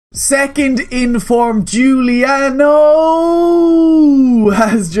Second Inform Giuliano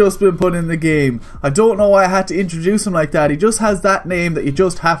has just been put in the game. I don't know why I had to introduce him like that. He just has that name that you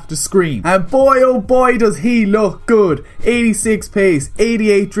just have to scream. And boy oh boy does he look good. 86 pace,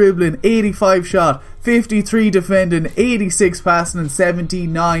 88 dribbling, 85 shot, 53 defending, 86 passing and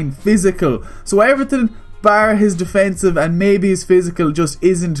 79 physical. So everything bar his defensive and maybe his physical just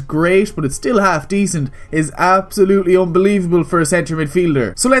isn't great, but it's still half decent, is absolutely unbelievable for a centre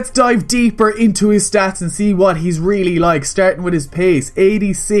midfielder. So let's dive deeper into his stats and see what he's really like, starting with his pace.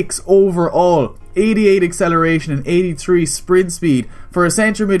 86 overall, 88 acceleration and 83 sprint speed. For a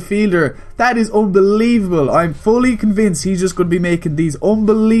centre midfielder, that is unbelievable. I'm fully convinced he's just going to be making these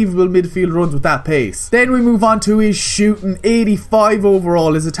unbelievable midfield runs with that pace. Then we move on to his shooting. 85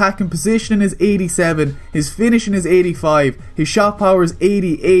 overall, his attacking positioning is 87, his finishing is 85, his shot power is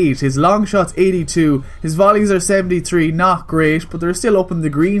 88, his long shots 82, his volleys are 73, not great, but they're still up in the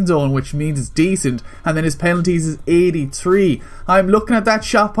green zone, which means it's decent, and then his penalties is 83. I'm looking at that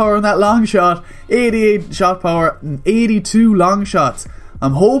shot power and that long shot, 88 shot power and 82 long shots.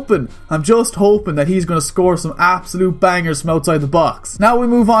 I'm just hoping that he's going to score some absolute bangers from outside the box. Now we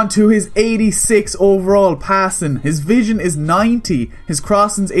move on to his 86 overall passing. His vision is 90, his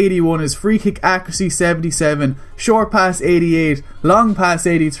crossing's 81, his free kick accuracy 77, short pass 88, long pass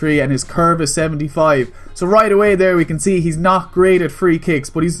 83, and his curve is 75. So right away there we can see he's not great at free kicks,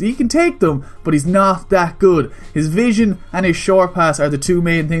 but he can take them, but he's not that good. His vision and his short pass are the two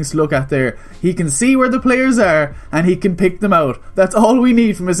main things to look at there. He can see where the players are and he can pick them out. That's all we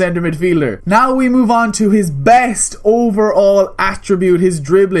need from a centre midfielder. Now we move on to his best overall attribute, his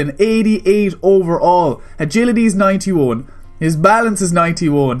dribbling. 88 overall, agility is 91, his balance is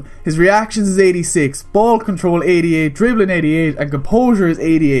 91, his reactions is 86, ball control 88, dribbling 88, and composure is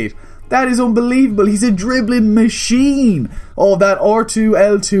 88. That is unbelievable. He's a dribbling machine. Oh, that R2,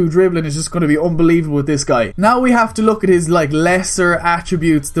 L2 dribbling is just going to be unbelievable with this guy. Now we have to look at his lesser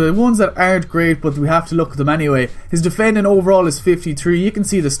attributes, the ones that aren't great, but we have to look at them anyway. His defending overall is 53. You can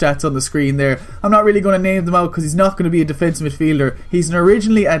see the stats on the screen there. I'm not really going to name them out because he's not going to be a defensive midfielder. He's an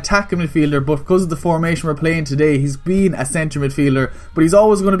originally attacking midfielder, but because of the formation we're playing today, he's been a centre midfielder, but he's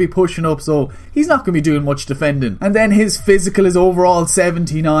always going to be pushing up, so he's not going to be doing much defending. And then his physical is overall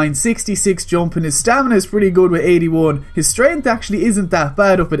 79, 66 jumping. His stamina is pretty good with 81. His strength actually isn't that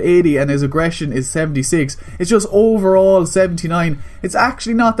bad up at 80, and his aggression is 76. It's just overall 79. It's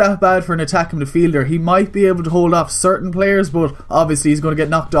actually not that bad for an attacking midfielder. He might be able to hold off certain players, but obviously he's going to get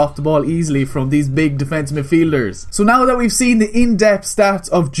knocked off the ball easily from these big defensive midfielders. So now that we've seen the in-depth stats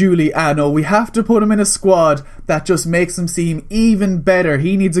of Giuliano, we have to put him in a squad that just makes him seem even better.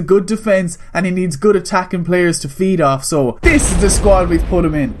 He needs a good defense and he needs good attacking players to feed off. So this is the squad we've put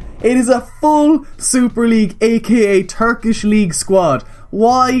him in. It is a full Super League, aka Turkish League squad.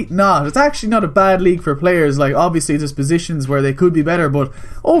 Why not? It's actually not a bad league for players. Obviously there's positions where they could be better, but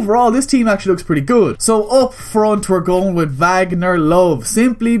overall this team actually looks pretty good. So up front we're going with Wagner Love,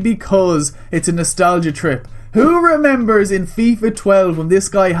 simply because it's a nostalgia trip. Who remembers in FIFA 12 when this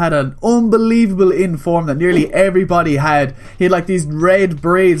guy had an unbelievable inform that nearly everybody had? He had these red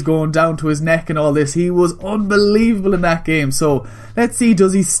braids going down to his neck and all this. He was unbelievable in that game. So let's see,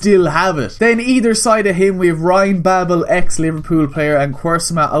 does he still have it? Then either side of him we have Ryan Babel, ex-Liverpool player, and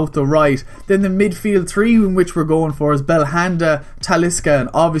Quaresma out the right. Then the midfield three in which we're going for is Belhanda, Talisca, and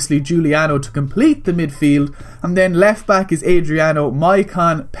obviously Giuliano to complete the midfield. And then left back is Adriano,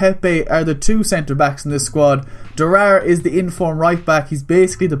 Maicon, Pepe are the two centre backs in this squad. Durar is the Inform right back. He's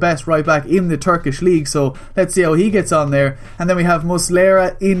basically the best right back in the Turkish league, so let's see how he gets on there. And then we have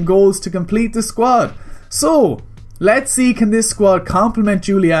Muslera in goals to complete the squad. So let's see, can this squad complement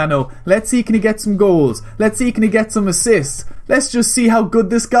Giuliano? Let's see, can he get some goals? Let's see, can he get some assists? Let's just see how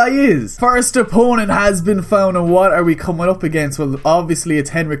good this guy is. First opponent has been found, and what are we coming up against? Well, obviously it's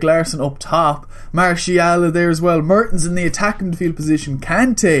Henrik Larsson up top, Martial there as well, Mertens in the attacking midfield position,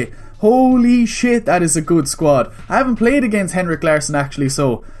 Kante. Holy shit, that is a good squad. I haven't played against Henrik Larsson actually,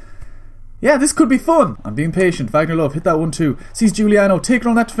 so yeah, this could be fun. I'm being patient. Wagner Love, hit that one too. Sees Giuliano taking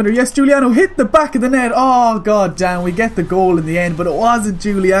on that defender. Yes, Giuliano hit the back of the net. Oh god damn, we get the goal in the end, but it wasn't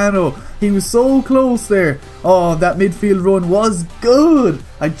Giuliano. He was so close there. Oh, that midfield run was good.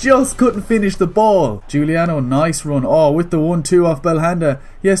 I just couldn't finish the ball. Giuliano, nice run. Oh, with the 1-2 off Belhanda.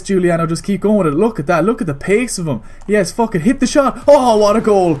 Yes, Giuliano, just keep going with it. Look at that. Look at the pace of him. Yes, fuck it. Hit the shot. Oh, what a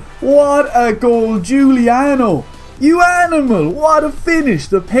goal. What a goal, Giuliano. You animal, what a finish.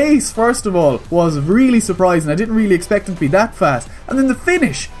 The pace, first of all, was really surprising. I didn't really expect him to be that fast. And then the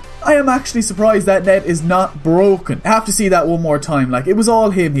finish. I am actually surprised that net is not broken. I have to see that one more time. Like, it was all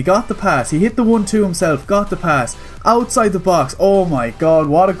him. He got the pass. He hit the 1-2 himself. Got the pass. Outside the box. Oh my god,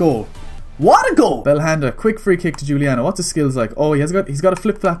 what a goal. What a goal! Belhanda, quick free kick to Giuliano. What's his skills like? Oh, he's got a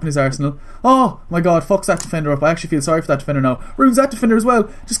flip-flap in his arsenal. Oh my god, fucks that defender up. I actually feel sorry for that defender now. Ruins that defender as well.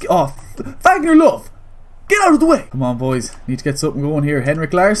 Just Wagner Love! Get out of the way! Come on, boys. Need to get something going here.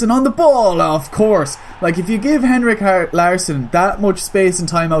 Henrik Larsson on the ball, of course. Like, if you give Henrik Larsson that much space and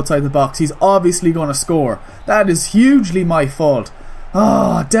time outside the box, he's obviously going to score. That is hugely my fault.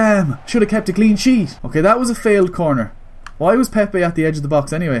 Oh, damn. Should have kept a clean sheet. Okay, that was a failed corner. Why was Pepe at the edge of the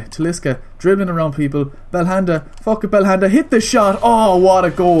box anyway? Talisca dribbling around people. Belhanda, fuck it, Belhanda, hit the shot. Oh, what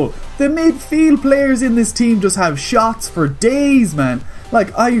a goal. The midfield players in this team just have shots for days, man.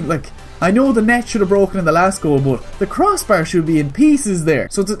 I know the net should have broken in the last goal, but the crossbar should be in pieces there.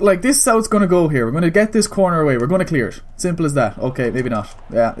 So this is how it's going to go here. We're going to get this corner away. We're going to clear it. Simple as that. Okay, maybe not.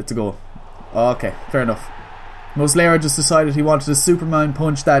 Yeah, it's a goal. Okay, fair enough. Muslera just decided he wanted to Superman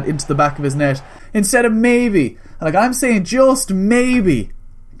punch that into the back of his net instead of maybe, like I'm saying, just maybe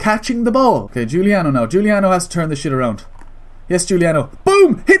catching the ball. Okay, Giuliano now. Giuliano has to turn this shit around. Yes, Giuliano.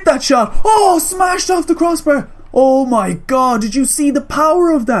 Boom! Hit that shot. Oh, smashed off the crossbar. Oh my god, did you see the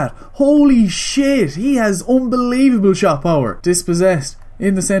power of that? Holy shit, he has unbelievable shot power. Dispossessed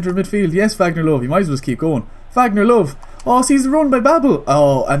in the centre of midfield. Yes, Wagner Love. You might as well just keep going. Wagner Love. Oh, sees the run by Babel.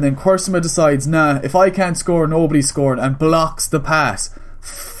 Oh, and then Quaresma decides, nah, if I can't score, nobody's scored, and blocks the pass.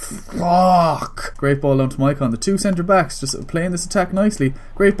 Fuck. Great ball down to Maicon. The two centre backs just playing this attack nicely.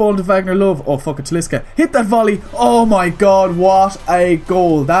 Great ball to Wagner Love. Oh, fuck it, Talisca. Hit that volley. Oh my god, what a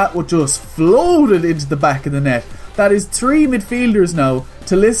goal. That would just floated into the back of the net. That is 3 midfielders now.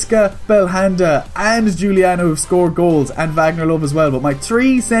 Talisca, Belhanda and Giuliano have scored goals, and Wagner Love as well. But my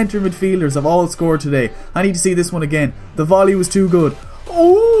 3 centre midfielders have all scored today. I need to see this one again. The volley was too good.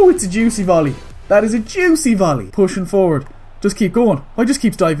 Oh, it's a juicy volley. That is a juicy volley. Pushing forward. Just keep going. I just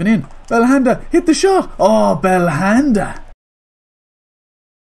keeps diving in. Belhanda, hit the shot. Oh, Belhanda.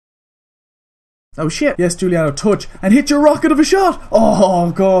 Oh shit. Yes, Giuliano, touch and hit your rocket of a shot.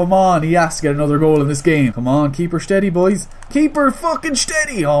 Oh, come on. He has to get another goal in this game. Come on, keep her steady, boys. Keep her fucking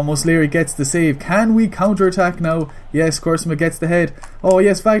steady. Almost Leary gets the save. Can we counter-attack now? Yes, Quaresma gets the head. Oh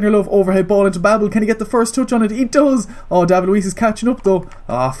yes, Wagner Love, overhead ball into Babel. Can he get the first touch on it? He does. Oh, David Luiz is catching up though.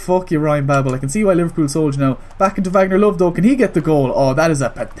 Oh, fuck you, Ryan Babel. I can see why Liverpool sold you now. Back into Wagner Love though. Can he get the goal? Oh, that is a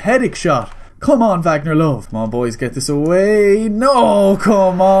pathetic shot. Come on, Wagner Love. Come on, boys, get this away. No,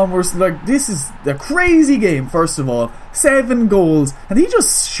 come on. We're like, this is a crazy game, first of all. 7 goals. And he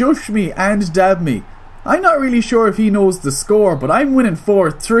just shushed me and dabbed me. I'm not really sure if he knows the score, but I'm winning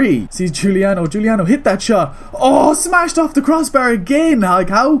 4-3. See Giuliano. Giuliano hit that shot. Oh, smashed off the crossbar again. Like,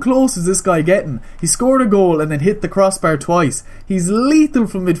 how close is this guy getting? He scored a goal and then hit the crossbar twice. He's lethal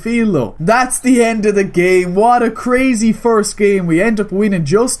from midfield though. That's the end of the game. What a crazy first game. We end up winning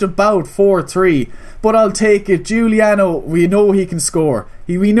just about 4-3. But I'll take it. Giuliano, we know he can score.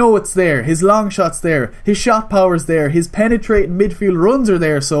 We know it's there. His long shot's there. His shot power's there. His penetrating midfield runs are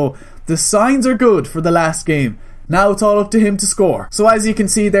there. So the signs are good for the last game. Now it's all up to him to score. So as you can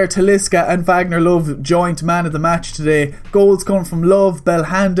see there, Talisca and Wagner Love joint man of the match today. Goals come from Love,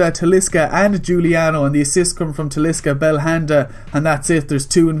 Belhanda, Talisca and Giuliano, and the assists come from Talisca, Belhanda, and that's it. There's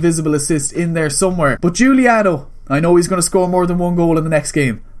 2 invisible assists in there somewhere. But Giuliano, I know he's going to score more than 1 goal in the next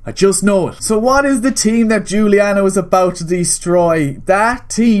game. I just know it. So what is the team that Giuliano is about to destroy? That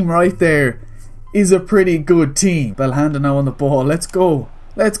team right there is a pretty good team. Belhanda now on the ball. Let's go.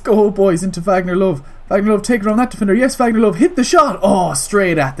 Let's go, boys, into Wagner Love. Wagner Love taking on that defender. Yes, Wagner Love hit the shot. Oh,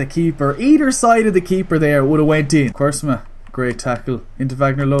 straight at the keeper. Either side of the keeper there would have went in. Quaresma, great tackle into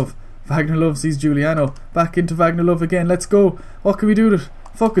Wagner Love. Wagner Love sees Giuliano. Back into Wagner Love again. Let's go. What can we do to it?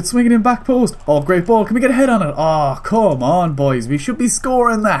 Fuck it, swinging in back post. Oh, great ball. Can we get a head on it? Oh, come on, boys. We should be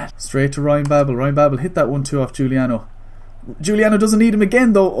scoring that. Straight to Ryan Babel. Ryan Babel hit that 1-2 off Giuliano. Giuliano doesn't need him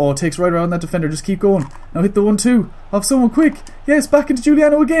again though. Oh, takes right around that defender. Just keep going. Now hit the 1-2 off someone quick. Yes, back into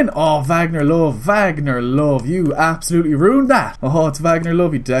Giuliano again. Oh, Wagner Love. Wagner Love. You absolutely ruined that. Oh, it's Wagner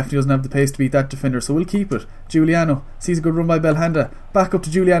Love. He definitely doesn't have the pace to beat that defender, so we'll keep it. Giuliano sees a good run by Belhanda. Back up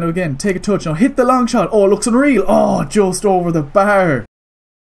to Giuliano again. Take a touch. Now hit the long shot. Oh, looks unreal. Oh, just over the bar.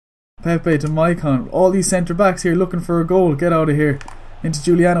 Pepe to Maicon. All these centre backs here looking for a goal. Get out of here. Into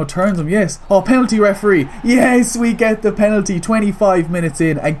Giuliano, turns him, yes. Oh, penalty, referee. Yes, we get the penalty 25 minutes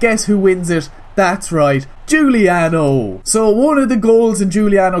in. And guess who wins it? That's right, Giuliano. So one of the goals and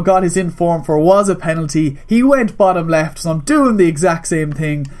Giuliano got his inform for was a penalty. He went bottom left, so I'm doing the exact same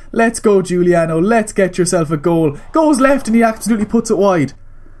thing. Let's go, Giuliano. Let's get yourself a goal. Goes left and he absolutely puts it wide.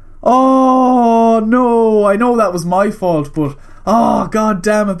 Oh, no. I know that was my fault, but Oh, god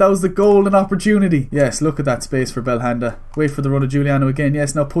damn it, that was the golden opportunity. Yes, look at that space for Belhanda. Wait for the run of Giuliano again.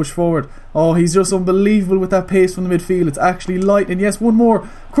 Yes, now push forward. Oh, he's just unbelievable with that pace from the midfield. It's actually lightning. Yes, one more.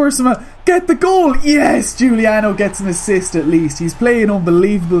 Quaresma, get the goal. Yes, Giuliano gets an assist at least. He's playing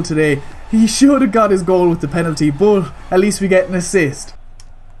unbelievable today. He should have got his goal with the penalty, but at least we get an assist.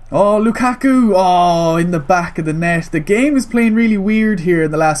 Oh, Lukaku, oh, in the back of the net. The game is playing really weird here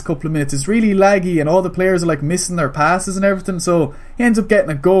in the last couple of minutes. It's really laggy and all the players are like missing their passes and everything, so he ends up getting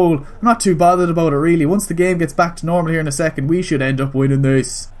a goal. I'm not too bothered about it really. Once the game gets back to normal here in a second, we should end up winning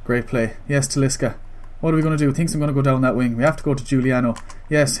this. Great play. Yes, Talisca. What are we going to do? Thinks I'm going to go down that wing. We have to go to Giuliano.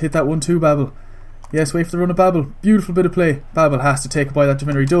 Yes, hit that one too, Babel. Yes, wait for the run of Babel. Beautiful bit of play. Babel has to take it by that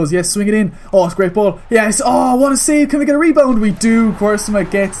defender. He does. Yes, swing it in. Oh, it's a great ball. Yes. Oh, what a save. Can we get a rebound? We do. Quaresma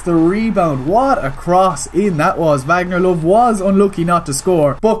gets the rebound. What a cross in that was. Wagner Love was unlucky not to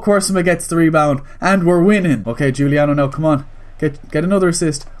score, but Quaresma gets the rebound and we're winning. Okay, Giuliano now. Come on. Get another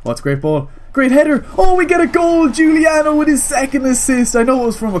assist. Oh, it's a great ball. Great header. Oh, we get a goal. Giuliano with his second assist. I know it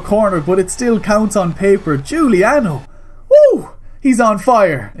was from a corner, but it still counts on paper. Giuliano. Woo! He's on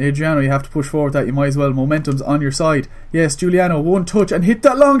fire. Adriano, you have to push forward that. You might as well. Momentum's on your side. Yes, Giuliano, one touch and hit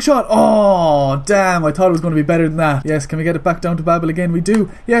that long shot. Oh, damn. I thought it was going to be better than that. Yes, can we get it back down to Babel again? We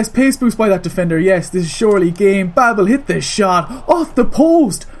do. Yes, pace boost by that defender. Yes, this is surely game. Babel hit this shot off the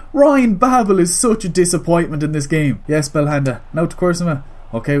post. Ryan Babel is such a disappointment in this game. Yes, Belhanda. Now to Quaresma.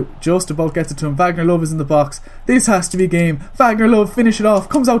 Okay, just about gets it to him. Wagner Love is in the box. This has to be game. Wagner Love, finish it off.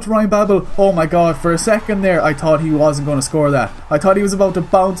 Comes out to Ryan Babel. Oh my god, for a second there I thought he wasn't going to score that. I thought he was about to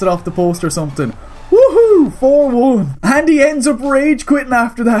bounce it off the post or something. Woohoo! 4-1. And he ends up rage quitting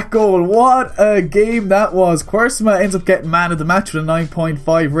after that goal. What a game that was. Quaresma ends up getting man of the match with a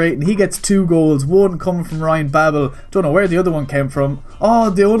 9.5 rating. He gets 2 goals. One coming from Ryan Babel. Don't know where the other one came from. Oh,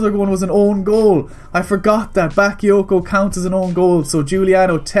 the other one was an own goal. I forgot that Bakayoko counts as an own goal. So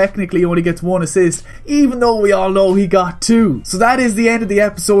Giuliano technically only gets 1 assist, even though we all know he got 2. So that is the end of the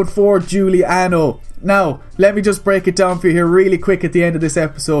episode for Giuliano. Now, let me just break it down for you here really quick at the end of this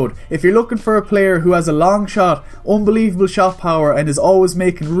episode. If you're looking for a player who has a long shot, unbelievable shot power, and is always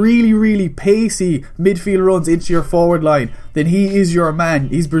making really pacey midfield runs into your forward line, then he is your man.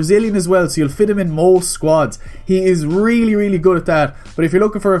 He's Brazilian as well, so you'll fit him in most squads. He is really good at that. But if you're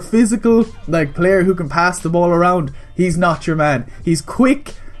looking for a physical player who can pass the ball around, he's not your man. He's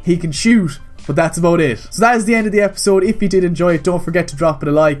quick, he can shoot, but that's about it. So that is the end of the episode. If you did enjoy it, don't forget to drop it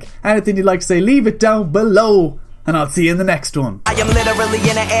a like. Anything you'd like to say, leave it down below, and I'll see you in the next one. I am literally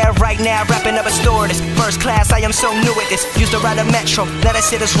in the air right now, wrapping up a store. This first class, I am so new at this. Used to ride a metro, let us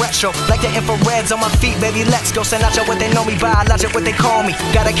hit us retro. Like the infrareds on my feet, baby, let's go. Send out what they know me by, logic what they call me.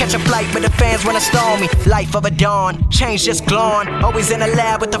 Gotta catch a flight, but the fans wanna stall me. Life of a dawn, change just glowing. Always in the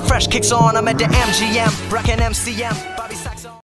lab with the fresh kicks on. I'm at the MGM, rockin' MCM.